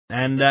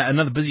And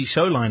another busy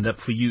show lined up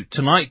for you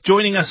tonight.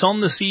 Joining us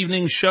on this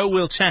evening's show,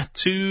 we'll chat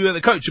to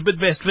the coach of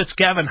Bidvest Wits,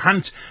 Gavin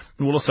Hunt.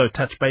 We'll also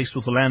touch base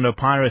with Orlando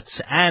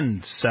Pirates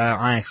and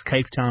Ajax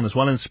Cape Town as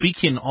well. And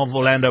speaking of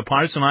Orlando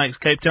Pirates and Ajax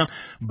Cape Town,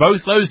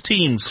 both those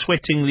teams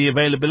sweating the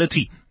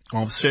availability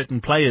of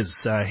certain players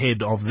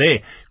ahead of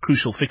their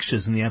crucial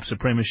fixtures in the Absa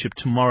Premiership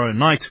tomorrow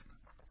night.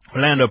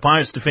 Orlando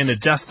Pirates defender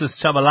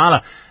Justice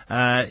Chabalala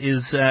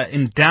is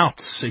in doubt.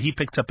 He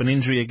picked up an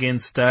injury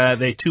against their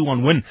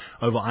 2-1 win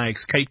over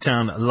Ajax Cape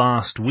Town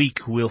last week.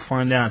 We'll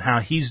find out how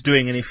he's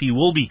doing and if he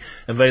will be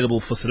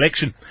available for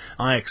selection.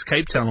 Ajax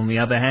Cape Town, on the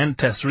other hand,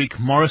 Tasriq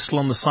Morris still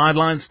on the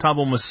sidelines.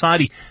 Thabo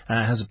Masadi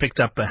has picked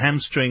up a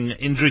hamstring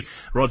injury.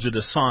 Roger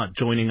Desart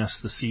joining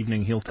us this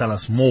evening. He'll tell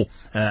us more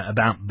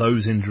about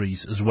those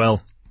injuries as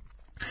well.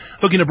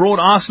 Looking abroad,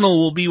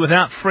 Arsenal will be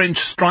without French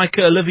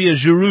striker Olivier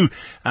Giroud,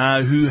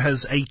 who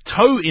has a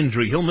toe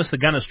injury. He'll miss the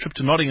Gunners' trip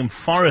to Nottingham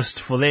Forest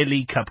for their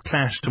League Cup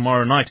clash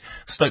tomorrow night.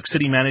 Stoke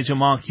City manager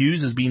Mark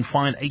Hughes has been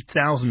fined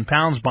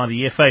 £8,000 by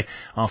the FA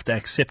after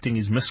accepting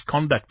his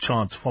misconduct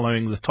charge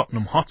following the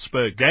Tottenham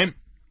Hotspur game.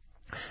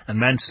 And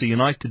Manchester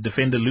United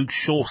defender Luke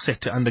Shaw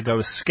set to undergo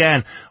a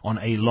scan on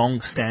a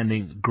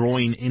long-standing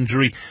groin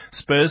injury.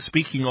 Spurs,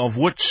 speaking of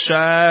which,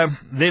 their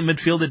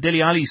midfielder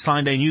Dele Alli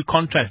signed a new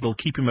contract that will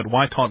keep him at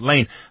White Hart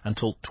Lane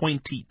until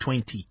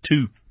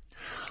 2022.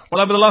 Well,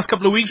 over the last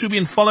couple of weeks, we've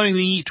been following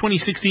the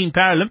 2016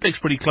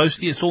 Paralympics pretty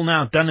closely. It's all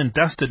now done and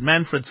dusted.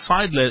 Manfred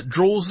Seidler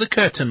draws the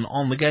curtain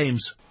on the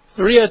Games.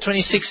 The Rio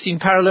 2016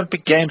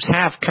 Paralympic Games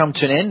have come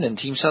to an end, and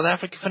Team South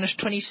Africa finished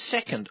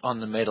 22nd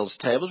on the medals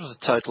tables with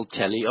a total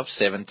tally of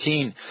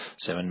 17.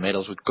 7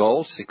 medals with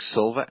gold, 6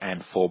 silver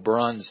and 4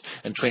 bronze.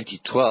 In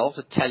 2012,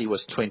 the tally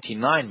was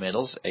 29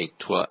 medals, 8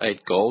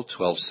 gold,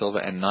 12 silver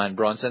and 9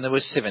 bronze, and they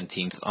were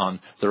 17th on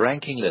the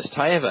ranking list.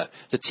 However,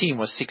 the team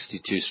was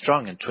 62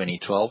 strong in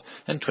 2012,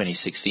 and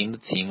 2016 the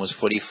team was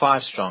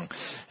 45 strong.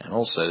 And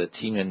also the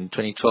team in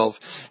 2012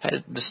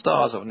 had the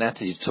stars of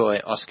Natalie Toy,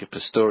 Oscar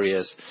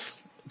Pistorius,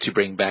 to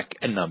bring back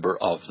a number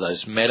of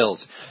those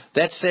medals.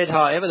 That said,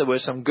 however, there were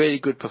some really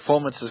good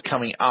performances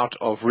coming out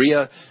of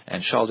Rio,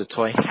 and Charles du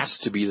Toit has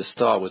to be the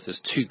star with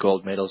his 2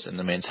 gold medals in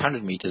the men's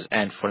 100 meters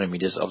and 400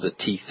 meters of the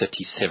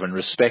T37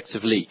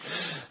 respectively.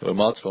 There were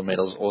multiple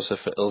medals also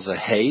for Ilse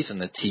Hayes in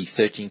the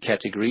T13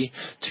 category,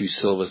 2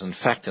 silvers in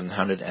fact in the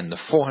 100 and the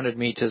 400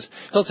 meters.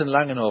 Hilton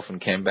Langenhoven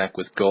came back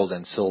with gold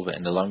and silver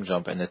in the long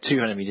jump and the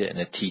 200 meter in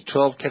the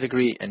T12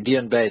 category, and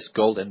Dion Bass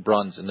gold and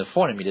bronze in the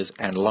 400 meters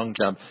and long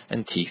jump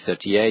in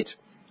T38.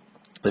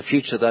 The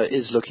future, though,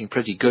 is looking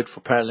pretty good for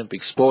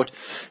Paralympic sport,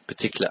 in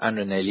particular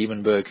Anne-Renee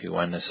Liebenberg, who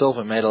won a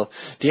silver medal,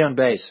 Dion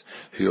Bass,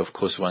 who of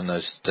course won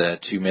those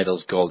 2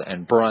 medals, gold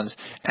and bronze,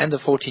 and the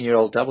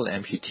 14-year-old double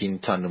amputee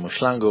Thando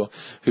Mushlango,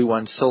 who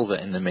won silver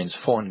in the men's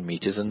 400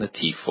 meters in the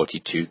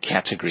T42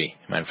 category.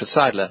 Manfred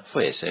Seidler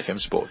for SAFM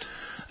Sport.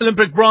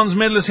 Olympic bronze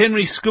medalist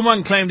Henry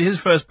Skuman claimed his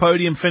first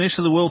podium finish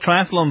of the World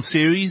Triathlon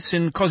Series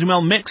in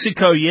Cozumel,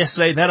 Mexico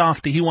yesterday. That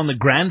after he won the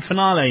grand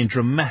finale in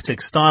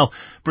dramatic style.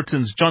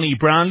 Britain's Johnny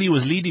Brownlee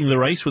was leading the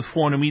race with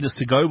 400 metres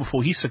to go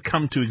before he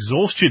succumbed to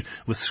exhaustion,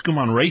 with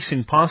Skuman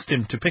racing past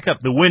him to pick up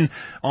the win.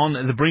 On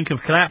the brink of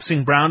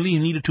collapsing, Brownlee, who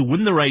needed to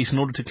win the race in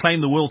order to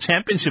claim the World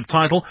Championship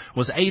title,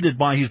 was aided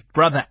by his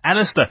brother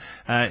Alistair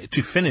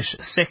to finish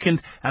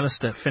second.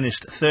 Alistair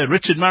finished third.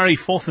 Richard Murray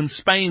fourth, and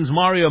Spain's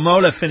Mario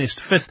Mola finished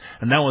fifth,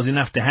 and that was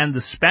enough to hand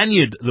the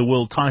Spaniard the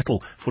world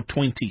title for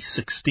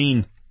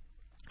 2016.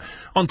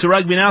 On to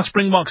rugby now.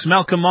 Springboks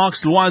Malcolm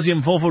Marx, Luwazi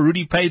Mvovo,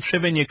 Rudy Page,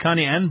 Trevor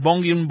Nyakane and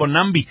Bongian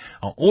Bonambi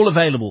are all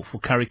available for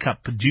Currie Cup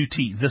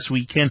duty this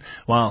weekend,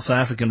 while South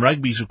African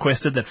Rugby's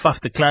requested that Faf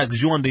de Klerk,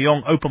 Juan de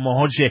Jong, Opa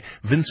Mahoje,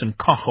 Vincent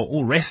Koch are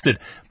all rested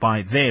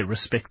by their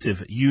respective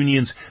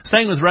unions.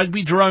 Staying with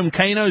rugby, Jerome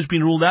Kano has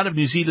been ruled out of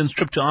New Zealand's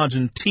trip to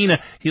Argentina.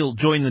 He'll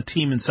join the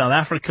team in South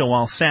Africa,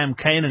 while Sam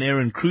Kane and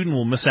Aaron Cruden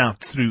will miss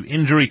out through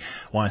injury.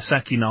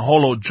 Waisaki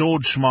Naholo,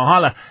 George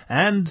Mahala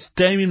and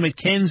Damien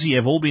McKenzie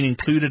have all been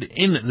included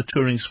in the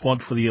touring squad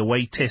for the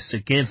away tests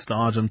against the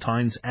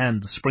Argentines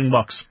and the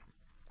Springboks.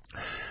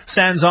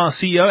 SANZAAR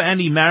CEO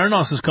Andy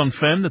Marinos has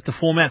confirmed that the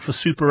format for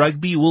Super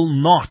Rugby will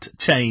not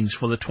change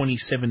for the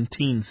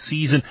 2017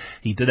 season.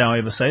 He did,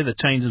 however, say that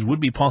changes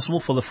would be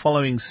possible for the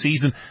following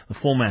season. The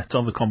format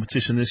of the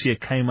competition this year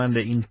came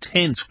under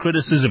intense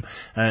criticism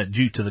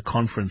due to the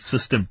conference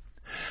system.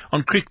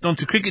 On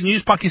to cricket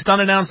news,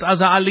 Pakistan announced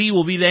Azhar Ali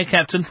will be their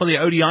captain for the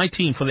ODI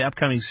team for the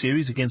upcoming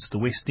series against the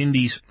West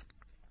Indies.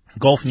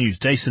 Golf news,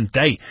 Jason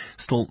Day,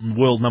 still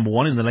world number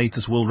 1 in the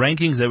latest world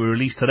rankings that were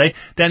released today.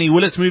 Danny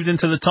Willits moved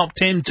into the top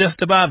 10,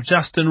 just above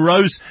Justin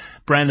Rose.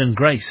 Brandon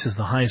Grace is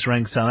the highest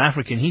ranked South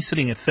African. He's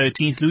sitting at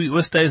 13th. Louis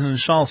Oosthuizen and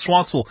Charles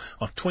Schwartzel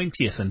are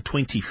 20th and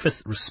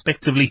 25th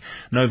respectively.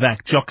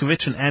 Novak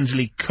Djokovic and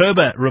Angelique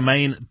Kerber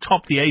remain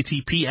top the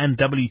ATP and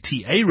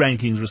WTA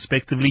rankings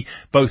respectively.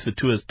 Both the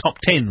tour's top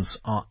 10s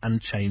are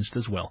unchanged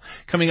as well.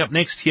 Coming up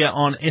next here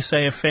on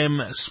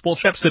SAFM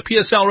Sports Wraps, the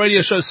PSL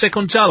radio show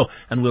Second Jalo,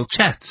 and we'll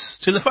chat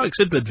to the folks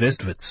at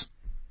Bidvest Wits.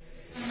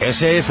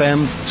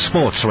 SAFM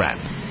Sports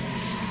Wrap.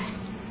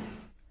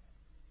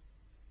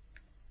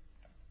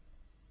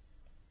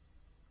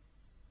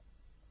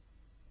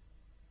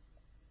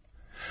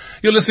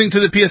 You're listening to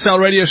the PSL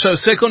radio show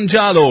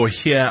Sekunjalo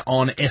here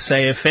on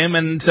SAFM,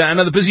 and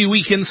another busy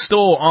week in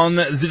store on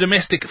the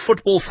domestic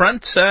football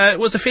front. It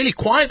was a fairly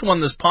quiet one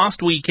this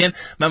past weekend.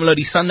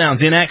 Mamelodi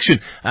Sundowns in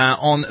action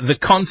on the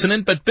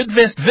continent, but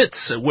Bidvest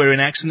Wits were in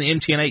action. The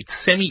MTN 8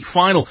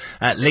 semi-final,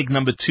 leg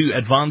number 2,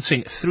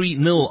 advancing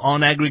 3-0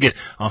 on aggregate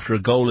after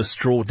a goalless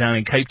draw down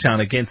in Cape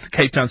Town against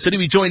Cape Town City.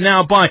 We're joined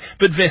now by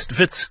Bidvest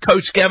Wits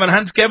coach Gavin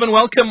Hunt. Gavin,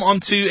 welcome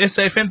onto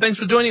SAFM. Thanks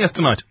for joining us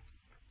tonight.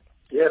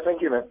 Yeah,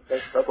 thank you, man.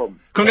 Thanks, no problem.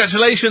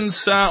 Congratulations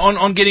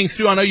on getting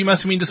through. I know you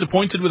must have been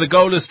disappointed with a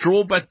goalless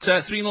draw, but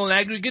 3-0 in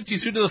aggregate, you're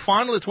through to the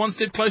final. It's one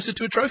step closer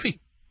to a trophy.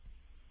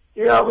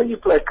 Yeah, when you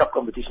play cup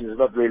competition, it's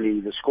not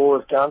really the score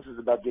that counts. It's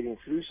about getting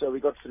through. So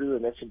we got through,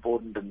 and that's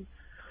important. And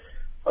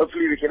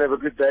hopefully we can have a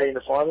good day in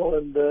the final,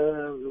 and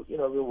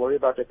we'll worry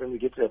about that when we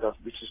get to that,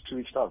 which is 2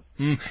 weeks' time.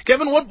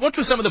 Gavin, what were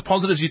some of the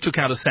positives you took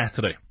out of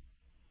Saturday?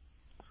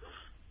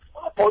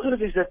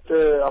 Positive is that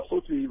I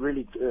thought we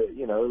really,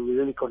 we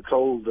really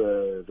controlled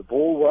the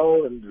ball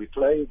well, and we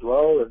played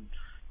well and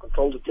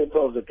controlled the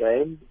tempo of the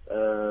game.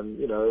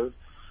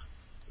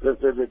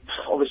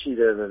 Obviously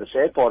the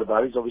sad part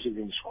about it is obviously we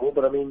didn't score,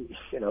 but I mean,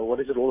 what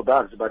is it all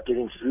about? It's about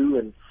getting through,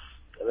 and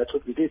that's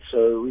what we did.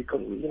 So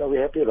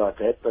we're happy about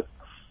that. But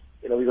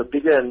we got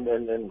bigger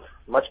and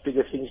much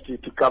bigger things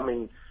to come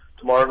in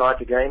tomorrow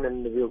night again,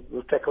 and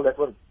we'll tackle that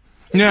one.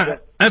 Yeah,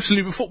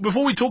 absolutely.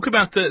 Before we talk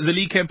about the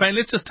league campaign,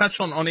 let's just touch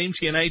on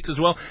MTN 8 as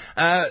well.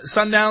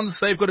 Sundowns,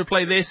 they've got to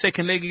play their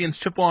second leg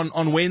against Chippa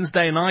on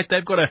Wednesday night.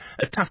 They've got a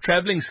tough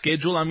travelling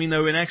schedule. I mean, they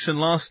were in action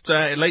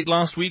late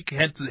last week,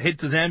 had to head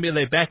to Zambia.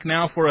 They're back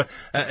now for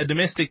a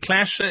domestic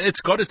clash.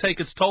 It's got to take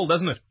its toll,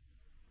 doesn't it?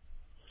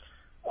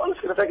 Well, it's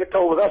going to take a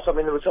toll with us. I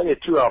mean, it was only a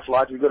 2-hour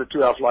flight. We've got a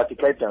 2-hour flight to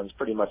Cape Town. It's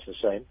pretty much the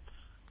same.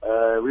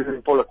 We were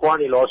in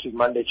Polokwane last week,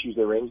 Monday,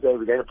 Tuesday, Wednesday.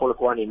 We're going to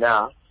Polokwane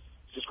now.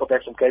 Just got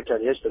back from Cape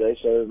Town yesterday,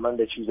 so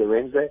Monday, Tuesday,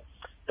 Wednesday.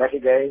 Back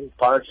again,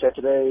 Pirates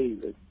Saturday,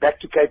 back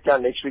to Cape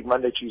Town next week,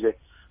 Monday, Tuesday.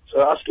 So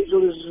our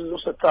schedule is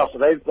also tough.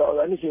 They've got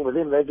anything with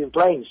them, they've been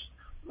playing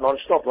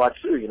non-stop right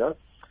through,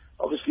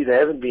 Obviously they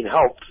haven't been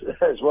helped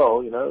as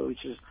well,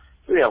 which is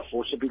very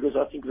unfortunate because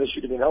I think they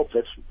should have been helped,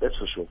 that's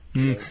for sure,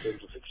 in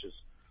terms of fixtures.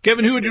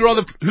 Kevin, who would you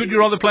rather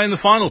play in the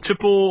final,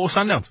 Chippa or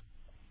Sundowns?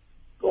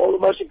 Well, the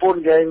most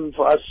important game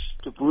for us,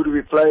 who do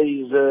we play,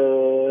 is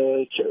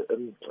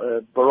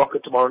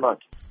Baroka tomorrow night.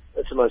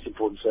 That's the most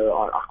important. So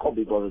I can't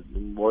be bothered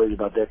and worried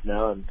about that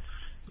now. And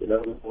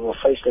we'll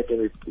face that.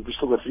 Then we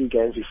still got 3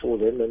 games before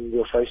then, and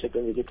we'll face it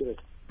when we get to it.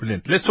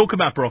 Brilliant. Let's talk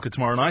about Baroka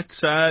tomorrow night.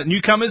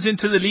 Newcomers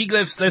into the league.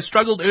 They've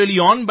struggled early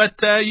on, but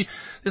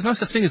there's no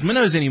such thing as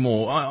minnows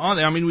anymore, are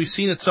there? I mean, we've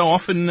seen it so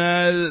often.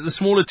 The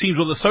smaller teams,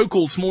 or the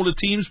so-called smaller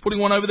teams, putting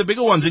one over the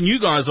bigger ones, and you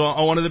guys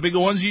are one of the bigger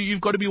ones.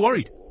 You've got to be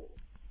worried.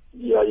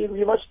 Yeah,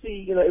 you must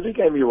be, every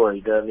game you're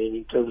worried, I mean,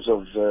 in terms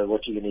of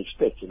what you're going to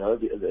expect,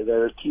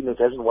 They're a team that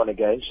hasn't won a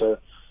game, so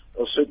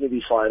they'll certainly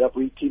be fired up.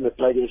 We're a team that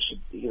played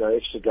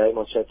extra game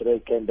on Saturday,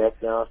 came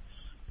back now,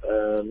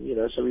 so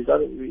we've got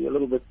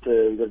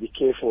to be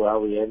careful how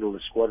we handle the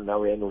squad and how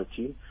we handle the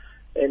team.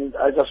 And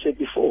as I said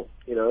before,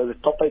 the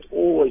top 8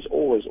 always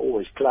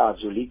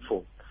clouds your league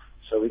form.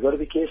 So we've got to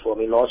be careful. I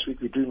mean, last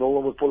week we drew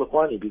 0-1 with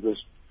Polokwane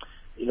because,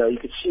 you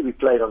could see we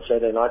played on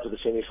Saturday night with the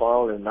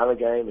semi-final and another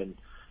game, and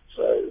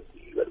so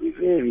you've got to be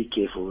very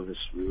careful with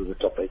the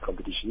top 8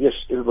 competition. Yes,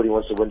 everybody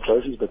wants to win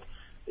trophies, but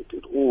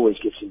it always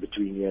gets in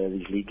between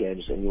these league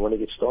games, and you want to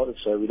get started.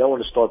 So we don't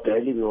want to start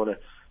badly. We want to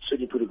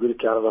certainly put a good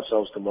account of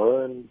ourselves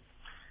tomorrow, and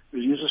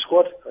we'll use the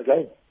squad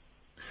again.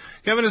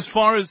 Kevin, as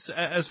far as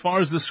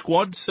the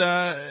squads,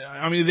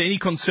 I mean, are there any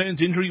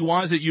concerns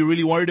injury-wise that you're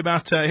really worried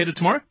about ahead of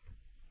tomorrow?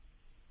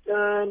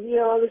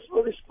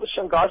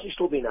 Shangazi's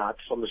still been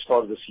out from the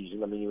start of the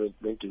season. I mean, he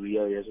went to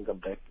Rio. He hasn't come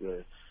back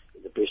in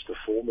the best of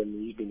form, and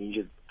he's been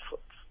injured for,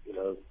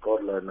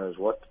 God knows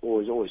what.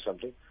 Always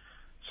something.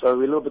 So I'm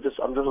a little bit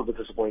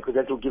disappointed because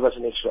that will give us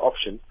an extra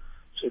option,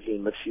 certainly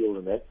in midfield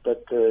and that.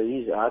 But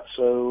he's out,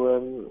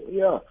 so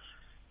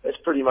that's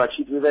pretty much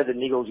it. We've had the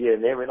niggles here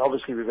and there, and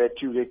obviously we've had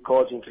 2 red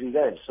cards in 3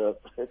 games, so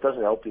it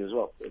doesn't help you as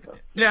well.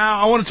 Yeah,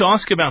 I wanted to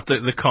ask about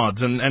the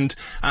cards, and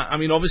I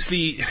mean,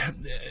 obviously,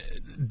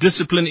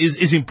 discipline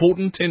is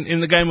important in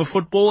the game of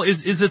football.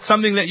 Is it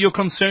something that you're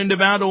concerned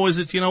about, or is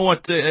it,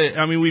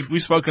 I mean,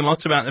 we've spoken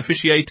lots about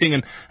officiating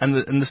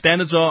and the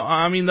standards are,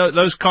 I mean,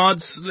 those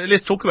cards,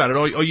 let's talk about it.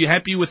 Are you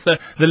happy with the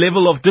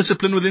level of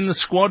discipline within the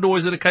squad, or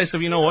is it a case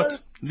of,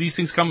 these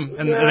things come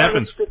and it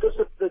happens?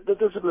 The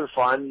discipline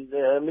fine.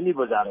 He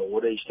was out of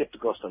order. He stepped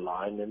across the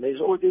line, and there's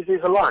a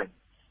line.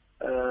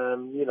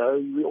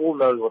 We all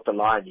know what the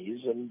line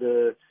is, and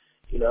I've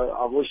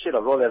always said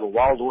I'd rather have a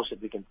wild horse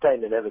that we can tame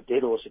than have a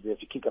dead horse that we have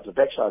to kick up the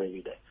backside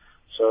every day.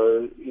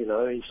 So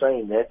in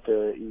saying that,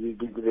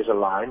 there's a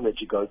line that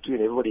you go to,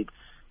 and everybody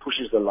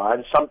pushes the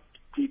line. Some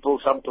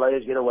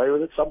players get away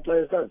with it, some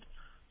players don't.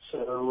 So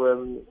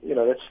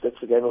that's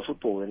the game of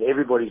football, and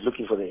everybody's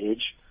looking for the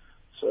edge.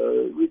 So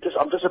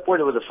I'm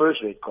disappointed with the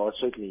first red card,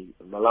 certainly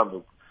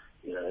Malambo.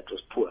 It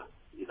was poor,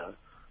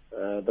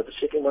 But the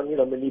second one,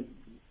 when he,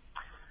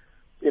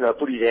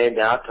 put his hand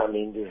out, I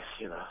mean,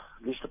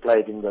 at least the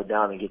player didn't go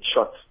down and get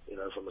shot,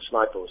 from a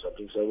sniper or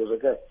something, so it was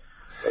okay.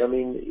 But I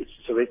mean, it's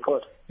a red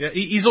card. Yeah,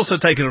 he's also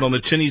taken it on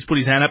the chin. He's put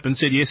his hand up and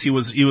said, yes, he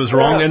was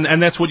wrong,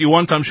 and that's what you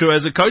want, I'm sure,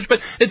 as a coach. But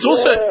it's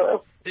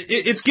also,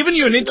 it's given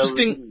you an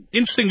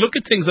interesting look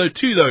at things, though,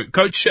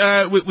 Coach,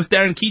 with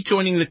Darren Keat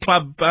joining the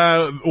club,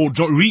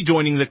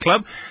 rejoining the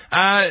club,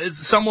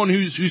 someone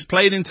who's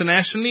played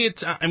internationally.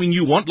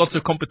 You want lots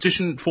of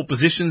competition for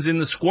positions in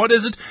the squad.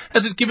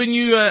 Has it given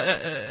you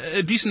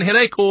a decent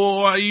headache,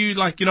 or are you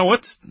like, you know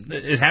what,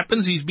 it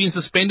happens, he's been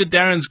suspended,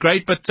 Darren's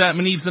great, but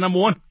Maniv's the number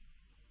one?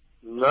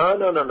 No.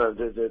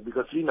 We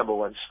got 3 number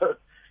ones. So,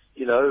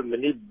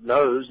 Manib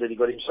knows that he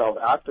got himself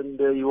out and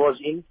he was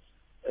in.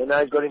 And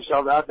now he's got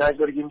himself out, now he's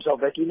got to get himself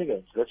back in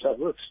again. That's how it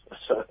works.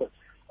 So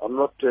I'm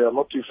not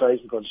too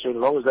phased and concerned.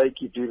 As long as they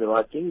keep doing the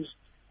right things,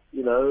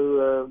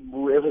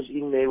 whoever's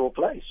in there will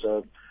play.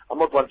 So I'm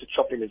not one to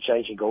chop in and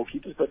changing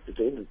goalkeepers, but at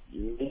the end,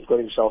 he's got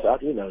himself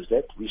out. He knows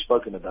that. We've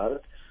spoken about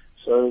it.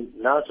 So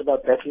now it's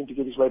about battling to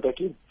get his way back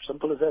in.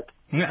 Simple as that.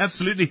 Yeah,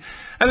 absolutely.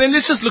 And then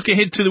let's just look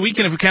ahead to the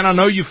weekend if we can. I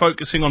know you're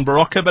focusing on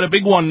Baroka, but a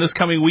big one this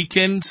coming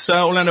weekend.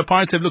 Orlando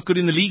Pirates have looked good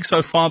in the league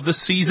so far this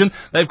season.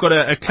 They've got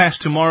a clash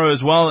tomorrow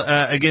as well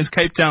against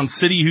Cape Town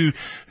City,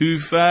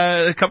 who've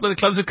a couple of the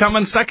clubs have come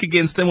unstuck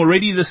against them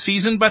already this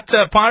season. But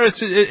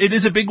Pirates, it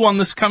is a big one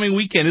this coming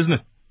weekend, isn't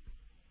it?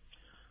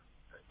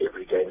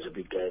 Every game is a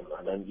big game.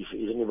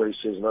 If anybody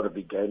says not a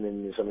big game,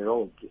 then there's something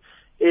wrong.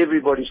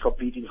 Everybody's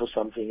competing for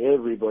something.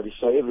 Everybody,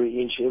 so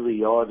every inch, every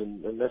yard,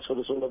 and that's what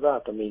it's all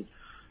about.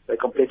 They're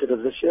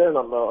competitive this year,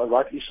 and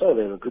rightly so.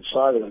 They're a good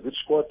side, they're a good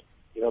squad.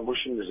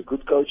 Mushin is a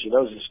good coach. He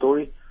knows his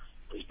story.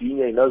 He's been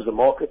there. He knows the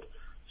market.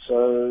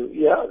 So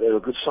yeah, they're a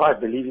good side.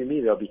 Believe you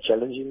me, they'll be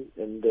challenging.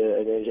 And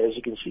as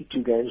you can see,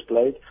 2 games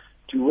played,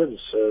 2 wins.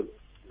 So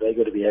they're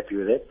going to be happy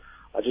with that.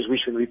 I just wish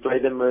when we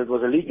played them it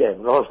was a league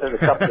game rather than a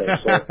cup game.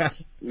 So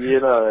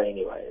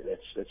anyway,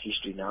 that's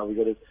history now.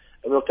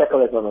 And we'll tackle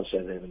that one on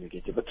Saturday when we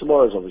get there. But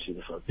tomorrow's obviously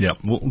the focus. Yeah.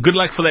 Well, good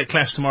luck for that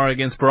clash tomorrow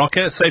against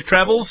Baroka. Safe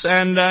travels.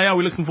 And,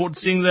 we're looking forward to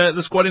seeing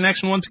the squad in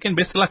action once again.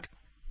 Best of luck.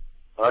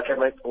 Okay,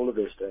 mate. All the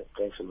best.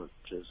 Thanks a lot.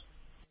 Cheers.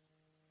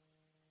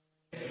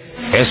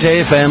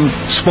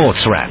 SAFM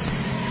Sports Wrap.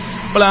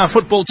 Well, our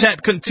football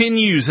chat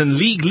continues, and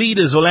league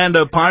leaders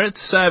Orlando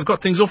Pirates have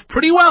got things off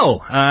pretty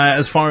well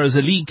as far as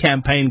the league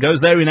campaign goes.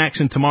 They're in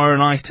action tomorrow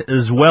night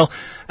as well,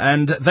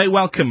 and they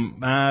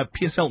welcome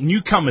PSL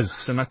newcomers,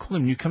 and I call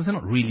them newcomers, they're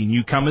not really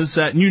newcomers.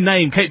 New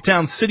name, Cape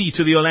Town City,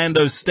 to the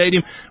Orlando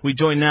Stadium. We're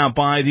joined now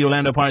by the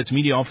Orlando Pirates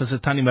media officer,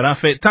 Thandi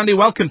Marafe. Thandi,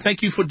 welcome.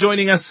 Thank you for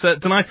joining us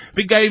tonight.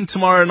 Big game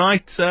tomorrow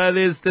night.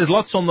 There's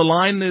lots on the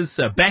line. There's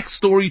a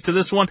backstory to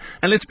this one,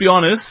 and let's be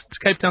honest,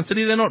 Cape Town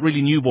City, they're not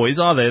really new boys,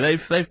 are they?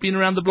 They've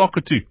been around the block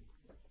or two.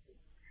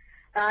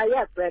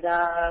 Yeah, Brett,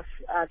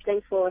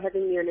 thanks for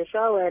having me on the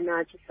show, and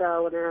I just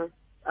want to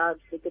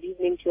say good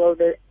evening to all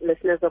the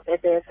listeners of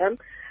SAFM.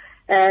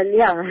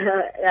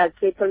 And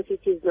Cape Town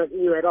City is not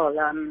new at all.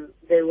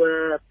 They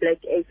were Black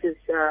Aces,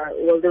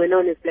 they were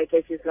known as Black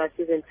Aces last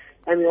season,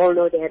 and we all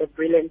know they had a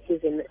brilliant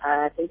season.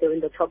 I think they were in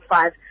the top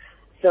 5.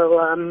 So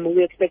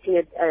we're expecting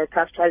a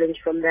tough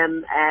challenge from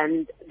them,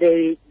 and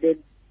they're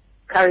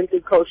currently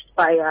coached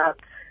by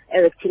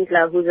Eric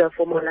Tinkler, who's a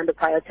former Orlando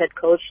Pirates head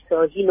coach,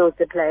 so he knows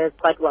the players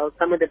quite well,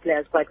 some of the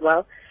players quite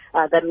well,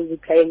 that will be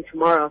playing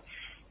tomorrow.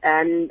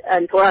 And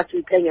for us,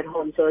 we're playing at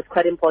home, so it's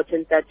quite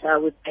important that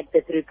we take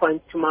the 3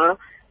 points tomorrow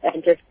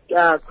and just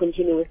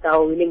continue with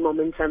our winning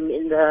momentum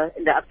in the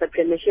Absa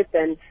Premiership,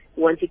 and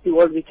we want to do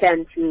all we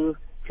can to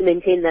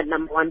maintain that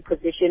number 1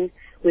 position.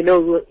 We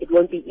know it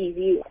won't be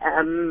easy.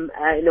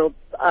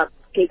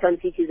 Cape Town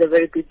City is a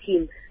very good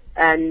team,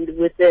 and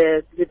with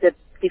the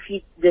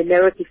defeat, the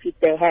narrow defeat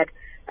they had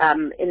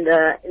in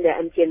the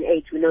MTN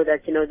 8, we know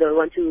that they'll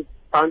want to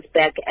bounce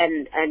back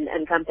and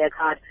come back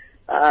hard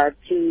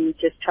to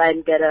just try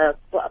and get a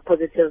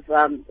positive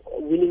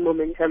winning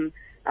momentum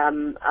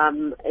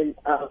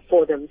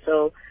for them.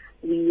 So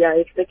we are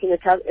expecting a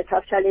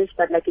tough challenge,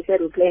 but like you said,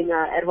 we're playing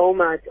at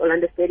home at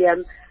Orlando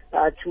Stadium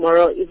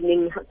tomorrow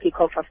evening,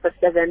 kickoff after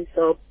 7.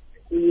 So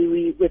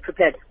we're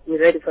prepared.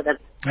 We're ready for that.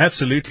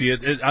 Absolutely.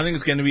 I think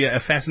it's going to be a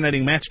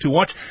fascinating match to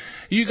watch.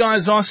 You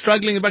guys are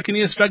struggling, the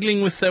Buccaneers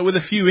struggling with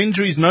a few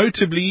injuries,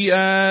 notably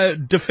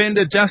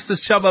defender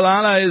Justice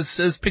Chabalala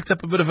has picked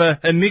up a bit of a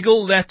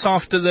niggle. That's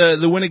after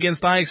the win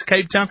against Ajax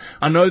Cape Town.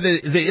 I know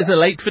there is a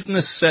late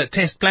fitness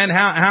test plan.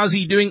 How's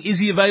he doing? Is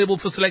he available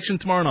for selection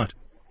tomorrow night?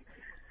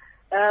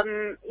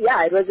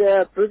 It was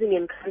a bruising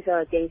encounter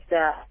against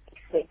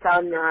Cape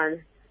Town.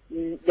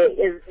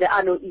 There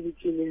are no easy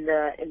team in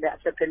the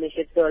Absa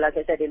Premiership. So like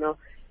I said,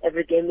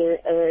 every game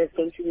is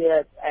going to be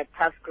a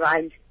tough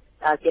grind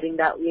getting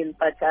that win.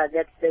 But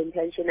that's the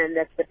intention and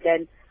that's the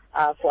plan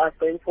for us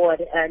going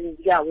forward. And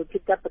we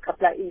picked up a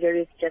couple of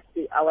injuries. Just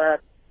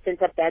our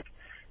centre back,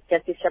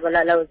 Justice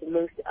Chabalala, was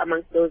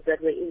amongst those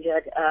that were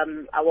injured.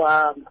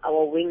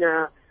 Our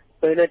winger,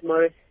 Bernard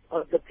Morris,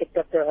 also picked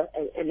up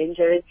an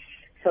injury.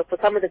 So for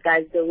some of the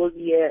guys, there will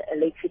be a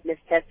late fitness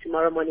test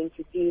tomorrow morning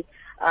to see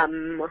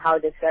how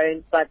they're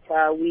faring. But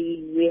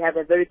we have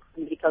a very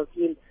good medical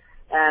team,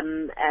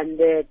 and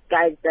the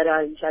guys that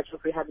are in charge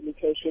of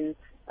rehabilitation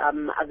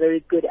are very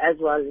good as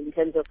well in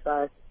terms of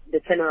the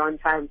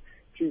turnaround time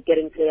to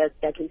getting players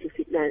back into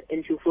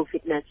full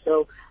fitness.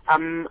 So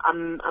I'm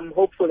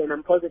hopeful and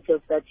I'm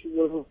positive that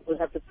we'll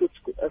have the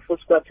full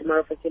squad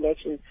tomorrow for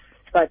selection.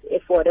 But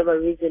if for whatever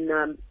reason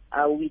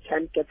we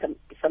can't get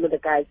some of the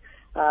guys,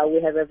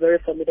 we have a very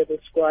formidable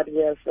squad. We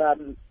have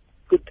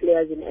good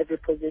players in every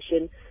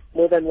position,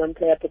 more than one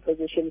player per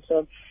position.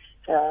 So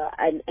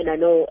and I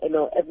know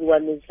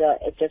everyone is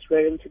just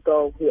raring to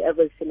go.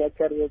 Whoever is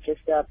selected will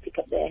just pick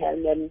up their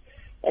hand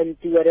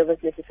and do whatever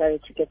is necessary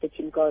to get the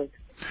team going.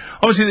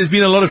 Obviously, there's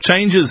been a lot of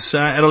changes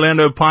at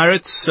Orlando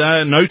Pirates,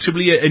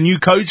 notably a new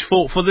coach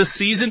for this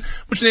season.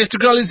 Which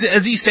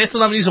as he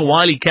settled, I mean, he's a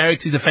wily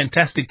character. He's a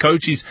fantastic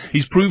coach.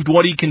 He's proved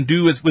what he can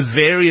do with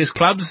various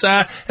clubs.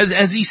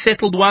 Has he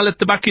settled well at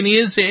the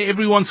Buccaneers?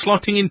 Everyone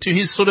slotting into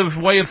his sort of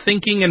way of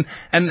thinking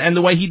and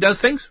the way he does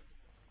things?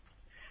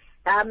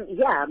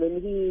 Yeah, I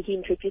mean, he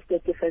introduced a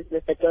different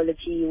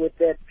methodology with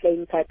the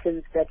playing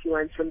patterns that he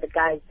wants from the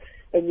guys,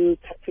 a new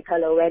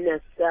tactical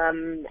awareness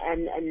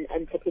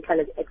and technical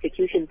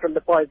execution from the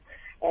boys.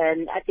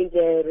 And I think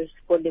they're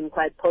responding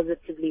quite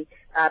positively.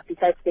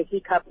 Besides the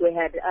hiccup we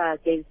had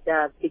against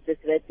Big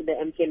Wits in the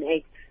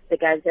MTN8, the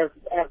guys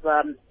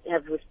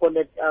have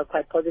responded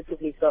quite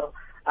positively. So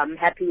I'm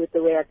happy with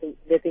the way I think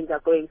the things are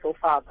going so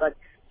far. But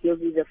he'll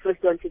be the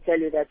first one to tell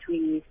you that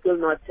we're still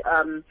not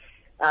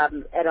at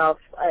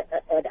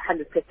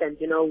 100%.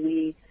 You know,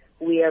 we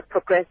are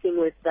progressing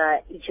with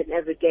each and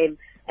every game,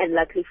 and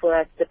luckily for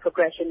us, the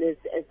progression is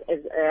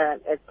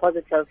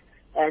positive,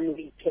 and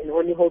we can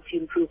only hope to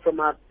improve from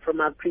our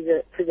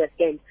previous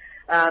games.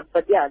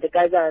 But yeah, the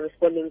guys are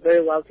responding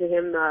very well to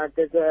him.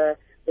 There's a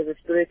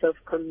spirit of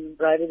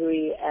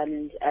camaraderie,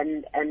 and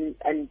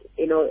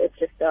you know, it's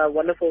just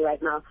wonderful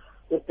right now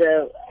with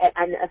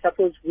and I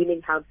suppose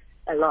winning helps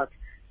a lot,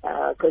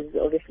 because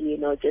obviously, you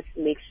know, just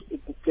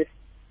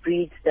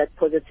breeds that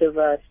positive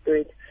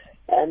spirit.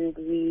 And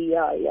we,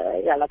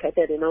 like I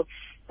said, you know,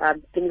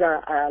 things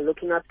are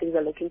looking up, things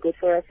are looking good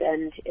for us,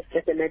 and it's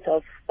just a matter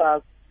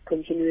of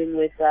continuing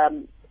with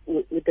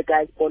the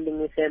guys, bonding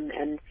with them,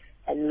 and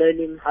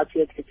learning how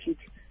to execute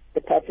the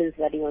patterns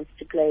that he wants us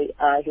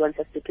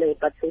to play.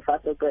 But so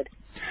far, so good.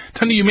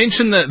 Tony, you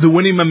mentioned the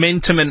winning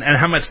momentum and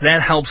how much that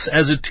helps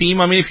as a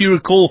team. I mean, if you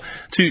recall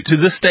to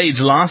this stage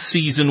last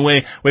season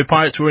where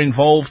Pirates were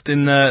involved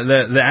in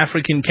the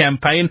African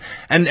campaign,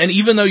 and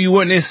even though you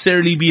weren't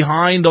necessarily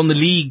behind on the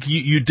league,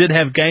 you did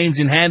have games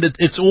in hand.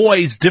 It's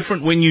always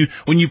different when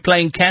you're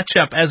playing catch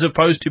up as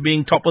opposed to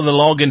being top of the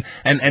log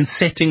and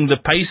setting the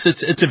pace.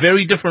 It's a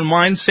very different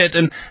mindset,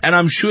 and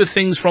I'm sure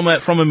things from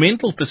a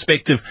mental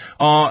perspective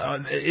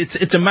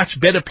it's a much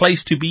better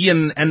place to be,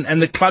 and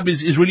the club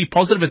is really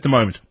positive at the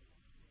moment.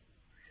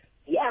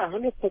 Yeah,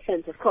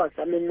 100%, of course.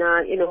 I mean,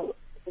 you know,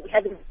 we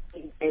haven't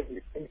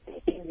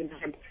in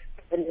hand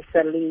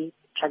necessarily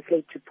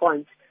translate to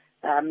points.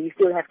 You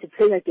still have to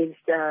play against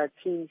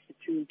teams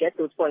to get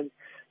those points.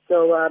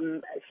 So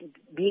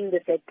being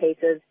the set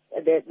pacers,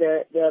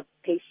 the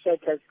pace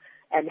setters,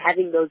 and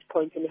having those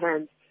points in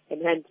hand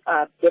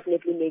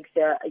definitely makes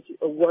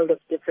a world of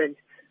difference.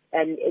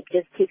 And it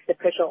just takes the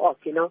pressure off,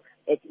 you know.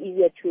 It's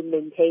easier to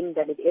maintain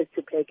than it is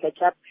to play catch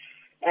up.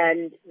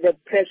 And the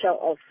pressure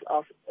of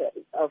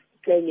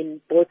playing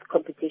in both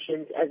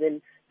competitions, as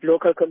in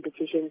local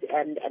competitions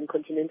and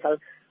continental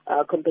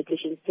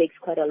competitions, takes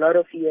quite a lot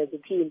of you as a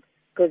team,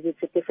 because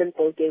it's a different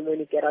ball game when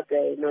you get out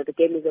there. You know, the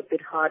game is a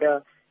bit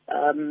harder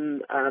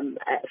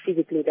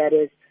physically, that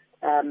is.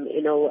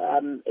 You know,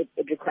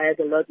 it requires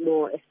a lot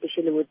more,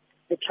 especially with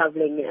the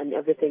traveling and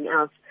everything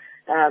else.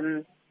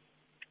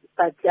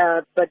 But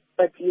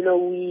you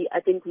know, I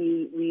think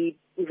we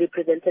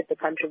represented the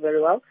country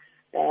very well,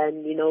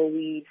 and you know,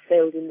 we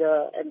failed in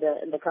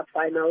the cup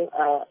final,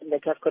 in the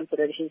CAF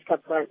Confederations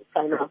Cup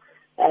final,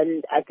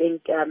 and I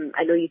think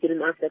I know you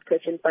didn't ask that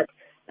question, but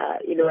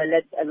you know,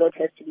 a lot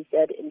has to be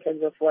said in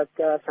terms of what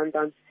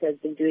Sundowns has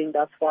been doing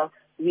thus far.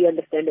 We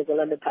understand as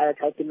Orlando Pirates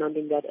how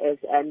demanding that is,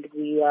 and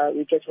we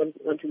just want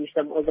to wish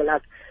them all the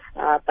luck.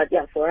 But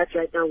yeah, for us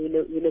right now,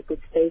 we're in a good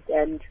space,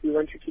 and we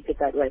want to keep it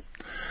that way.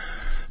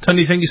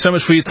 Tony, thank you so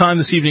much for your time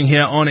this evening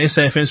here on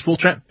SAFM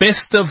Sport Trap.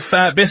 Best of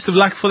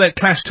luck for that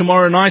clash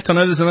tomorrow night. I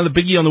know there's another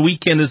biggie on the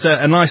weekend. There's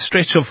a nice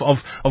stretch of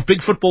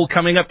big football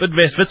coming up at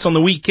Wits on the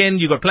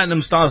weekend. You've got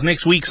Platinum Stars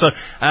next week, so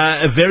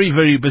a very,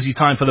 very busy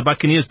time for the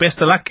Buccaneers.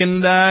 Best of luck,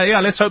 and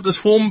let's hope this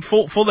form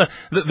for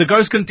the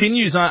Ghost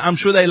continues. I'm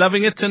sure they're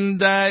loving it, and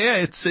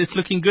it's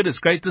looking good. It's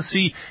great to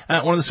see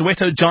one of the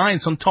Soweto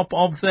Giants on top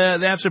of the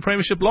Absa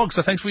Premiership log.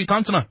 So thanks for your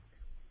time tonight.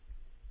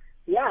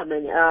 Yeah, I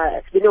mean,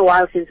 it's been a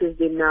while since we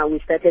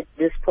started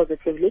this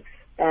positively,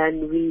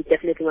 and we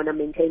definitely want to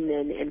maintain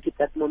and keep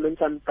that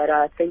momentum. But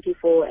thank you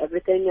for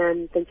everything,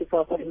 and thank you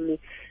for offering me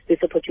this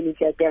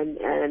opportunity again.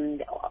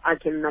 And I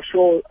can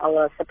assure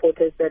our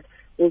supporters that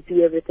we'll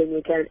do everything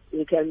we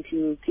can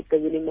to keep the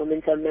winning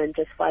momentum and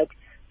just fight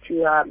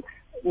to,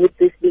 with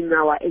this being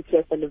our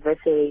 80th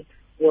anniversary,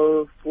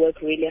 will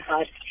work really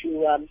hard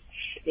to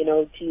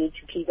to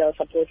please our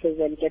supporters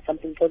and get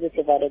something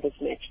positive out of this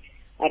match.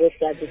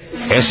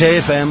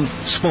 SAFM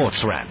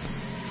Sports Wrap.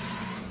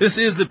 This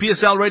is the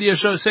PSL radio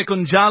show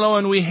Second Jalo,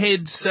 and we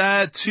head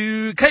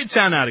to Cape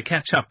Town now to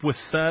catch up with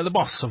the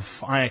boss of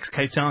Ajax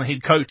Cape Town,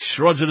 head coach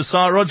Roger de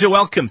Sá. Roger,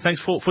 welcome.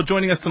 Thanks for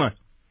joining us tonight.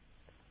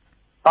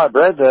 Hi,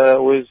 Brad.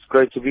 Always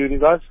great to be with you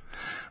guys.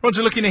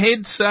 Roger, looking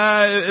ahead,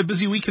 a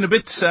busy week and a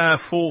bit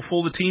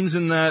for the teams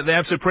in the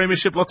Absa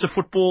Premiership. Lots of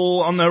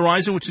football on the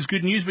horizon, which is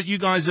good news. But you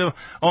guys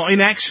are in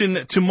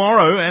action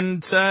tomorrow,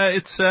 and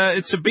it's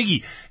a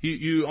biggie.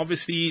 You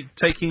obviously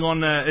taking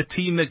on a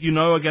team that you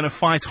know are going to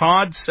fight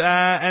hard,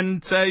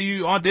 and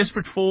you are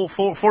desperate for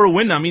a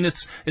win. I mean,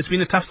 it's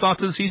been a tough start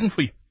to the season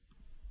for you.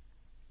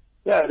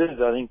 Yeah, it is.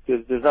 I think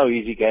there's no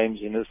easy games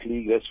in this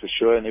league, that's for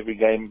sure. And every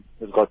game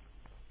has got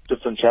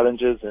different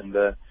challenges, and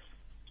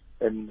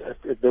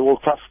they're all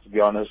tough, to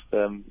be honest.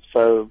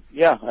 So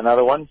yeah,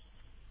 another one.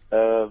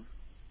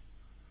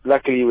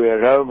 Luckily we're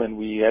at home and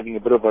we're having a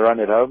bit of a run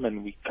at home,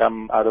 and we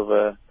come out of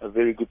a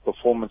very good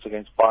performance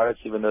against Pirates,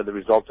 even though the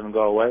result didn't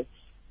go away.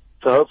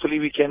 So hopefully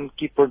we can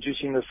keep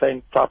producing the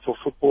same type of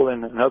football,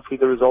 and hopefully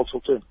the results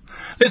will turn.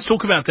 Let's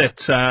talk about that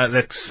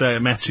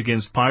match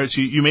against Pirates.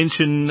 You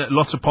mentioned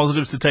lots of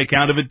positives to take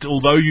out of it,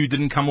 although you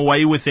didn't come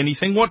away with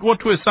anything. What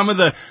were some of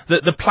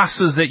the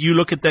pluses that you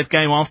look at that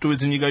game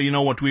afterwards and you go, you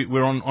know what,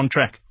 we're on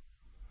track?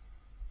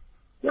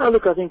 Yeah,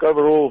 look, I think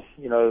overall,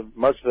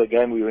 most of the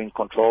game we were in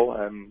control.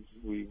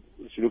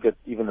 If you look at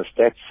even the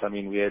stats, I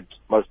mean, we had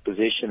most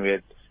possession, we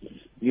had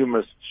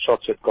numerous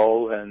shots at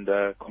goal, and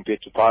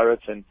compared to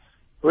Pirates, and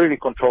really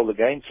controlled the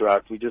game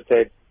throughout. We just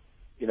had,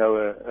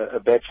 a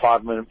bad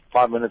 5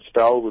 minute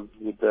spell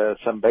with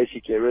some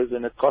basic errors,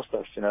 and it cost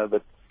us,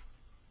 but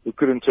we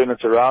couldn't turn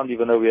it around,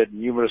 even though we had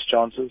numerous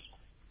chances.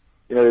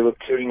 They were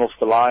clearing off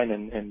the line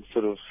and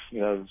sort of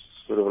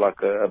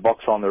like a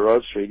box on the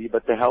roads really,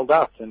 but they held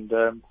out, and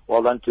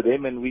well done to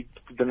them, and we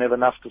didn't have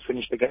enough to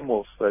finish the game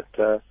off.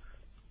 But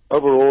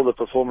overall, the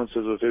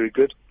performances were very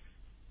good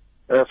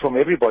from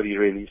everybody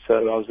really. So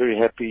I was very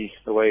happy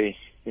the way,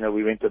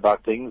 we went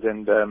about things,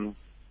 and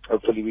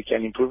hopefully we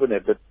can improve on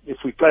it. But if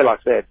we play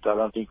like that, I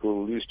don't think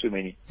we'll lose too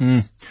many.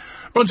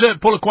 Roger,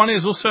 Polokwane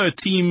is also a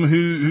team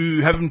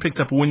who haven't picked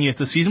up a win yet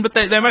this season, but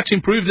they're much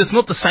improved. It's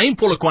not the same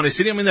Polokwane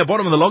City. I mean, they're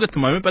bottom of the log at the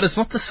moment, but it's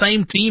not the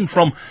same team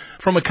from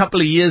a couple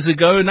of years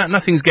ago.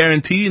 Nothing's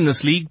guaranteed in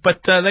this league,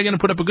 but they're going to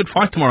put up a good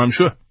fight tomorrow, I'm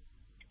sure.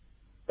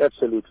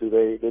 Absolutely.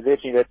 They're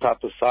definitely that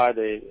type of side.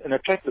 They're an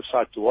attractive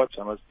side to watch,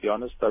 I must be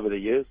honest, over the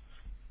years.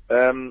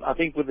 I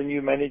think with the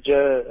new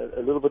manager,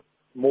 a little bit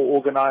more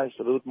organized,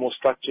 a little bit more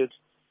structured,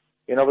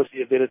 and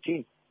obviously a better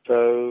team.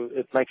 So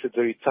it makes it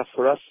very tough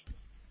for us.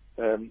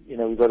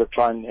 We've got to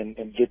try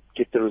and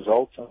get the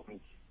results. I mean,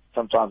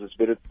 sometimes it's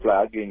better to play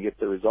ugly and get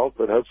the result,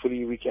 but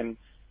hopefully we can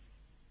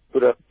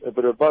put up a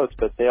bit of both.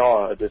 But they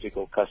are a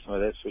difficult customer,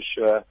 that's for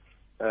sure.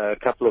 A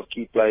couple of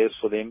key players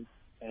for them,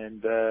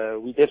 and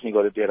we definitely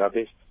got to be at our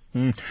best.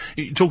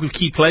 You talk of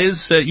key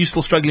players. You're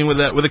still struggling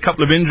with a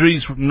couple of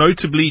injuries,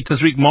 notably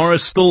Tazriq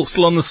Morris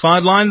still on the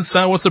sidelines.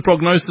 What's the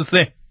prognosis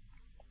there?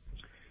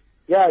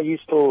 Yeah, he's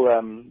still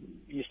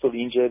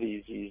injured.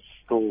 He's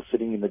still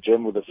sitting in the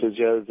gym with the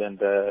physios, and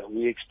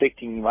we're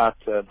expecting him out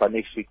by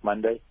next week,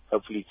 Monday,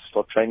 hopefully to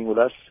start training with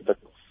us. But,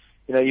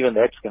 even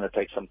that's going to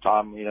take some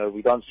time.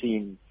 We don't see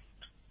him,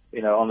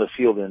 on the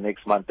field in the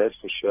next month, that's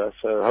for sure.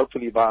 So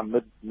hopefully by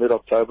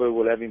mid-October,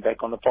 we'll have him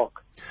back on the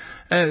park.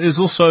 There's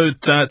also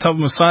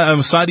Thabo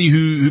Mosadi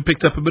who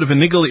picked up a bit of a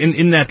niggle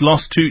in that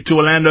loss to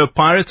Orlando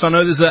Pirates. I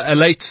know there's a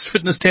late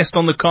fitness test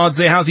on the cards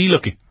there. How's he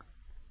looking?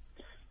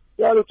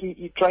 Yeah, look,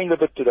 he trained a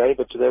bit today,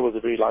 but today was a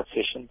very light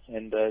session,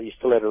 and he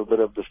still had a little bit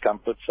of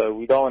discomfort. So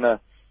we don't want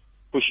to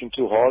push him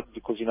too hard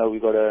because,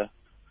 we've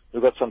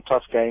got some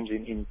tough games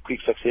in quick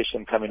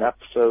succession coming up.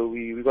 So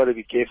we've got to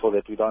be careful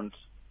that we don't,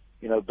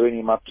 burn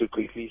him up too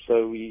quickly.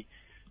 So we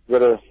got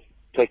to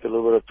take a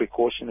little bit of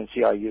precaution and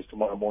see how he is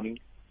tomorrow morning,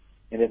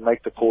 and then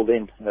make the call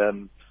then.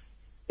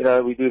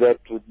 We do that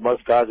with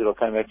most guys that are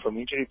coming back from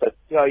injury, but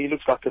he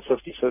looks like a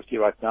 50-50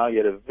 right now. He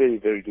had a very,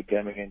 very good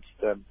game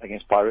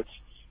against Pirates.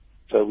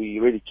 So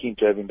we're really keen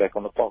to have him back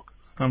on the park.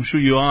 I'm sure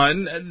you are.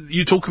 And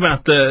you talk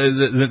about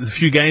the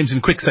few games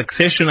in quick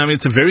succession. I mean,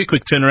 it's a very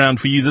quick turnaround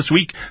for you this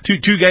week.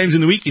 Two games in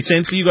the week,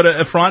 essentially. You've got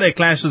a Friday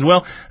clash as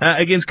well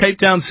against Cape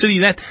Town City.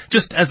 That,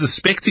 just as a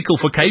spectacle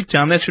for Cape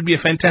Town, that should be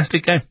a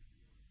fantastic game.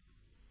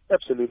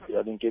 Absolutely.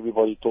 I think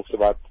everybody talks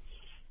about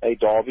a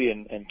derby,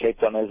 and Cape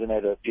Town hasn't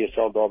had a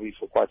PSL derby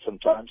for quite some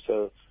time.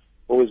 So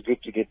always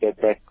good to get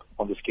that back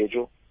on the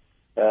schedule.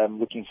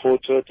 Looking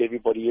forward to it.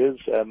 Everybody is.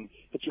 But,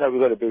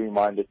 we've got to bear in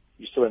mind that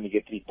you still only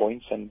get 3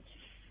 points, and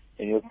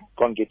you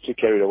can't get too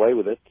carried away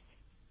with it.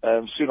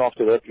 Soon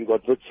after that, we've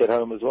got Wits at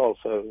home as well.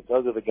 So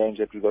those are the games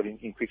that we've got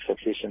in quick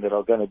succession that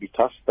are going to be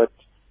tough. But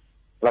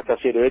like I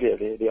said earlier,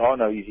 there are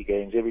no easy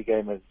games. Every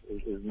game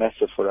is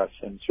massive for us,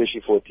 and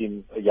especially for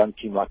a young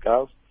team like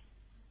ours.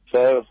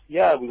 So,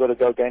 we've got to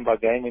go game by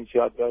game and see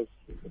how it goes.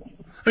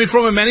 I mean,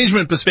 from a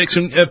management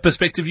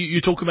perspective,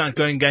 you talk about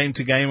going game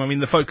to game. I mean,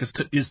 the focus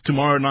is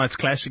tomorrow night's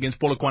clash against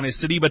Polokwane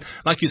City, but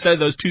like you say,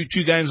 those two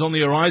games on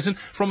the horizon.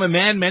 From a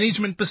man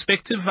management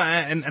perspective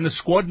and a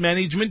squad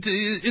management,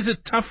 is it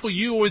tough for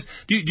you, or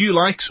do you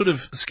like sort of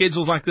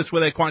schedules like this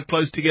where they're quite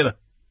close together?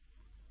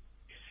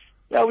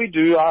 Yeah, we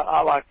do.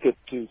 I like it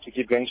to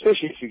keep going,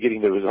 especially if you're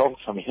getting the results.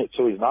 I mean, it's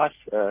always nice,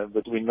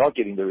 but when you're not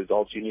getting the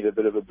results, you need a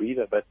bit of a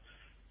breather. But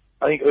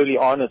I think early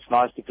on, it's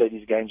nice to play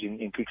these games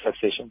in quick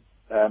succession.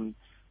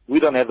 We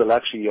don't have the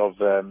luxury of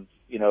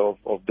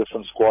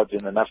different squads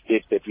and enough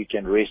depth that we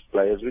can rest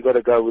players. We've got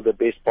to go with the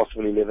best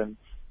possible 11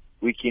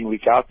 week in,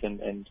 week out,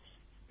 and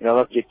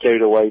not get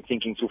carried away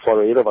thinking too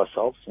far ahead of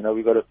ourselves.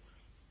 We've got to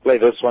play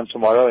this one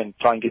tomorrow and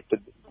try and get the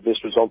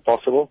best result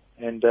possible,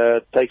 and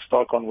take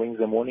stock on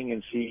Wednesday morning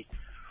and see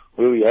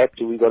where we at,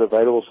 who we got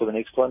available for the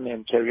next one,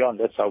 and carry on.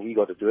 That's how we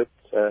got to do it.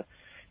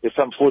 There's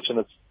some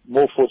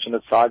more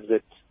fortunate sides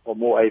that are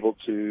more able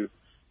to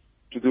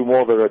do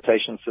more of a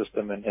rotation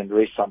system and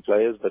rest some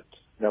players, but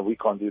we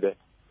can't do that.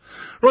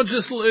 Roger,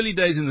 it's still early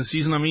days in the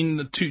season. I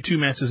mean, two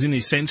matches in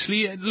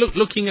essentially.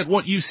 Looking at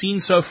what you've seen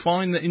so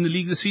far in the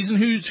league this season,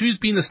 who's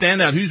been the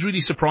standout? Who's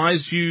really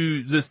surprised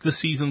you this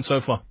season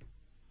so far?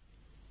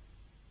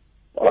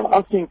 Well,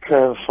 I think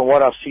from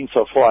what I've seen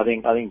so far, I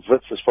think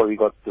Wits has probably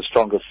got the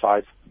strongest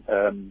side.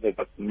 They've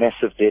got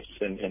massive depth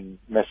and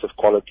massive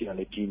quality on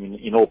their team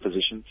in all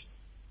positions.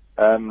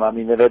 I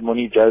mean, they've had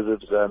Monique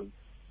Joseph's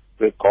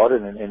red card,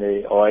 and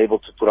they are able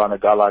to put on a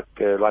guy like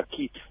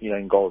Keith,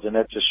 in goals, and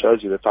that just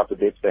shows you the type of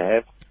depth they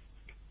have.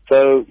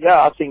 So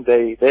yeah, I think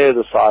they're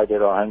the side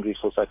that are hungry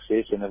for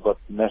success, and they've got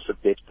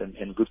massive depth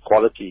and good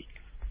quality.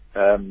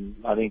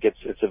 I think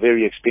it's a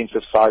very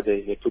expensive side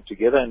they put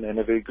together, and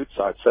a very good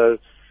side. So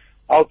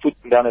I'll put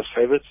them down as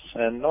favourites,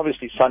 and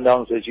obviously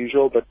Sundowns as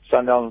usual, but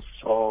Sundowns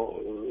are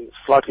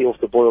slightly off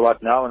the boil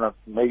right now, and I've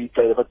maybe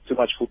played a bit too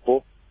much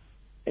football.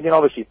 And then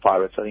obviously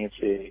Pirates. I think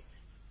it's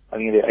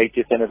their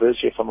 80th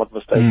anniversary, if I'm not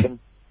mistaken.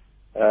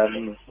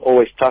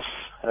 Always tough.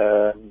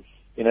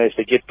 If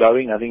they get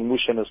going, I think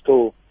Mushin is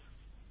still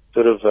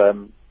sort of,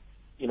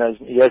 he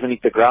hasn't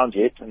hit the ground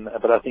yet,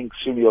 but I think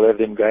soon he'll have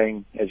them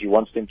going as he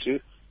wants them to.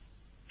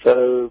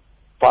 So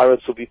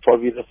Pirates will be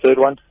probably the third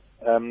one.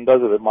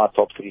 Those are my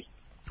top three.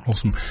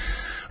 Awesome.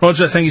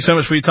 Roger, thank you so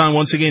much for your time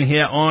once again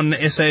here on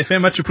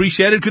SAFM. Much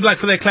appreciated. Good luck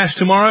for their clash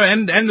tomorrow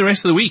and the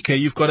rest of the week.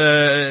 You've got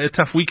a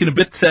tough week and a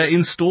bit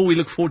in store. We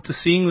look forward to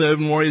seeing the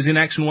Urban Warriors in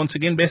action once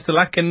again. Best of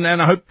luck, and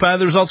I hope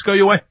the results go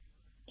your way.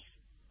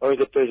 Always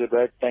a pleasure,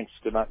 Brad. Thanks.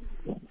 Good night.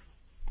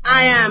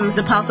 I am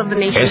the pulse of the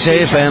nation.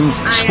 SAFM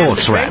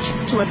Sports Wrap.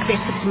 To a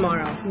better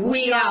tomorrow.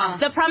 We are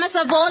the promise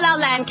of all our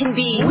land can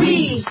be.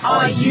 We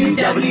are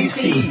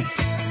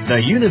UWC. The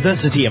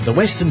University of the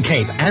Western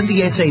Cape and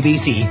the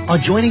SABC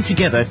are joining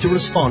together to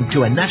respond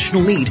to a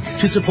national need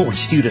to support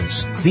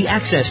students. The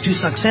Access to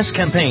Success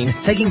campaign,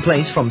 taking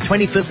place from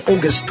 25th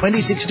August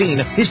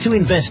 2016, is to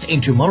invest in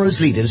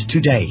tomorrow's leaders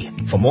today.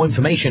 For more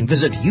information,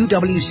 visit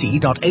uwc.ac.za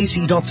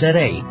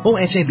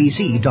or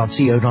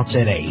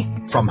sabc.co.za.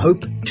 From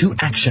hope to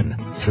action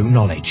through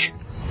knowledge.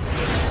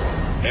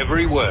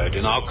 Every word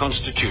in our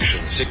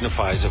Constitution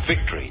signifies a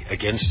victory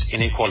against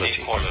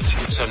inequality.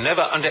 So never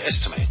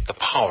underestimate the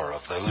power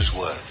of those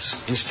words.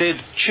 Instead,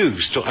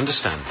 choose to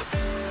understand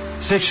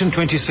them. Section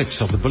 26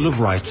 of the Bill of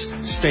Rights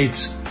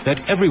states that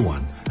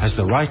everyone has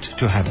the right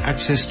to have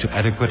access to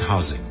adequate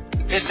housing.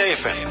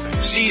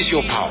 SAFM, seize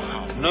your power,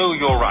 know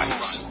your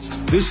rights.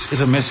 This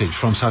is a message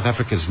from South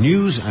Africa's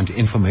news and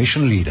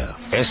information leader.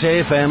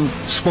 SAFM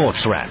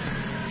Sports Wrap.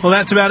 Well,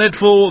 that's about it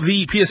for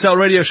the PSL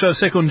radio show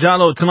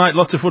Sekunjalo tonight.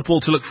 Lots of football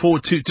to look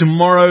forward to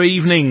tomorrow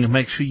evening.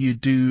 Make sure you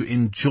do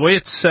enjoy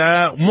it.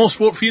 More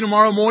sport for you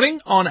tomorrow morning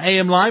on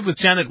AM Live with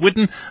Janet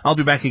Witten. I'll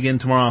be back again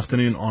tomorrow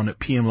afternoon on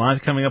PM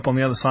Live. Coming up on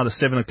the other side of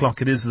 7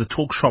 o'clock, it is the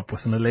Talk Shop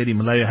with Naledi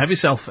Malayo. Have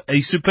yourself a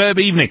superb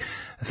evening.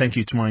 Thank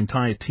you to my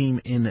entire team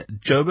in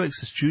Joburg,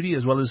 Judy,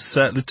 as well as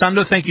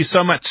Lutando. Thank you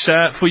so much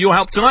for your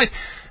help tonight.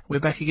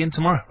 We're back again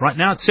tomorrow. Right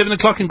now, it's 7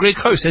 o'clock in Greg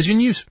Coast as your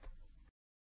news.